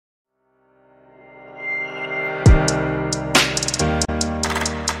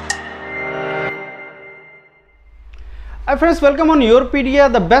Hi friends, welcome on YourPedia,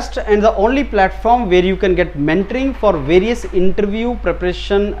 the best and the only platform where you can get mentoring for various interview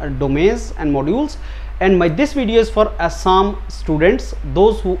preparation domains and modules. And this video is for Assam students,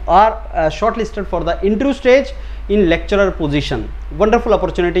 those who are shortlisted for the interview stage in lecturer position. Wonderful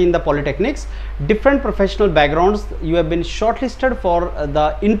opportunity in the polytechnics, different professional backgrounds. You have been shortlisted for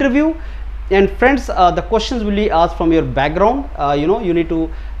the interview. And friends, the questions will be asked from your background. You need to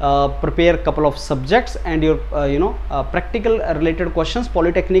prepare a couple of subjects and your practical related questions.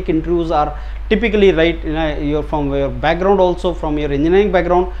 Polytechnic interviews are typically you're from your background, also from your engineering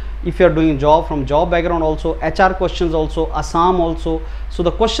background. If you are doing job, from job background also, HR questions also, Assam also. So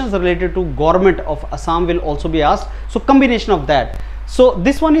the questions related to government of Assam will also be asked. So combination of that. So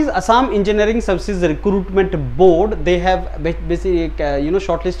this one is Assam Engineering Services Recruitment Board. They have basically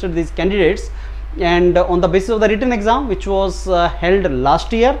shortlisted these candidates, and on the basis of the written exam which was held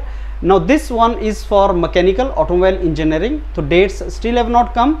last year. Now this one is for mechanical automobile engineering. So dates still have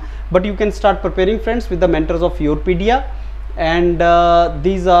not come, but you can start preparing, friends, with the mentors of YourPedia. And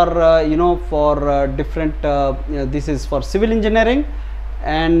these are for different this is for civil engineering,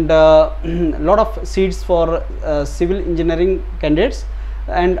 and lot of seats for civil engineering candidates.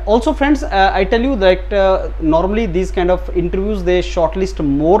 And also friends, I tell you that normally these kind of interviews, they shortlist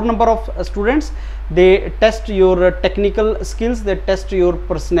more number of students. They test your technical skills, they test your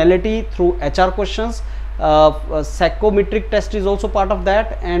personality through HR questions. Psychometric test is also part of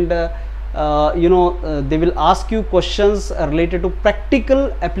that, and they will ask you questions related to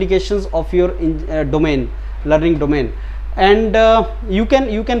practical applications of your learning domain. And you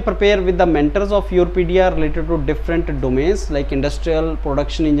can prepare with the mentors of YourPedia related to different domains like industrial,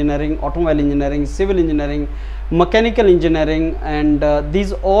 production engineering, automobile engineering, civil engineering, mechanical engineering, and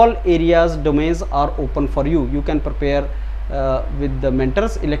these all areas domains are open for you. You can prepare with the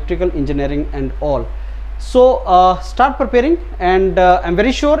mentors, electrical engineering and all. So start preparing, and I'm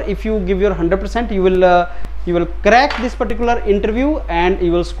very sure if you give your 100%, you will crack this particular interview and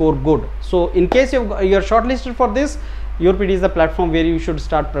you will score good. So in case you are shortlisted for this, YourPedia is the platform where you should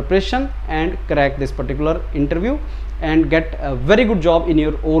start preparation and crack this particular interview and get a very good job in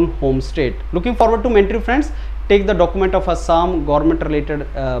your own home state. Looking forward to mentoring, friends. Take the document of Assam government related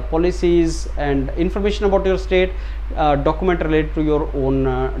policies and information about your state, document related to your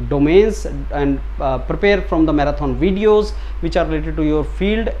own domains, and prepare from the marathon videos which are related to your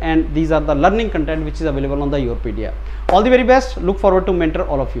field. And these are the learning content which is available on the YourPedia. All the very best. Look forward to mentor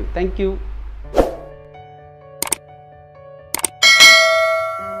all of you. Thank you.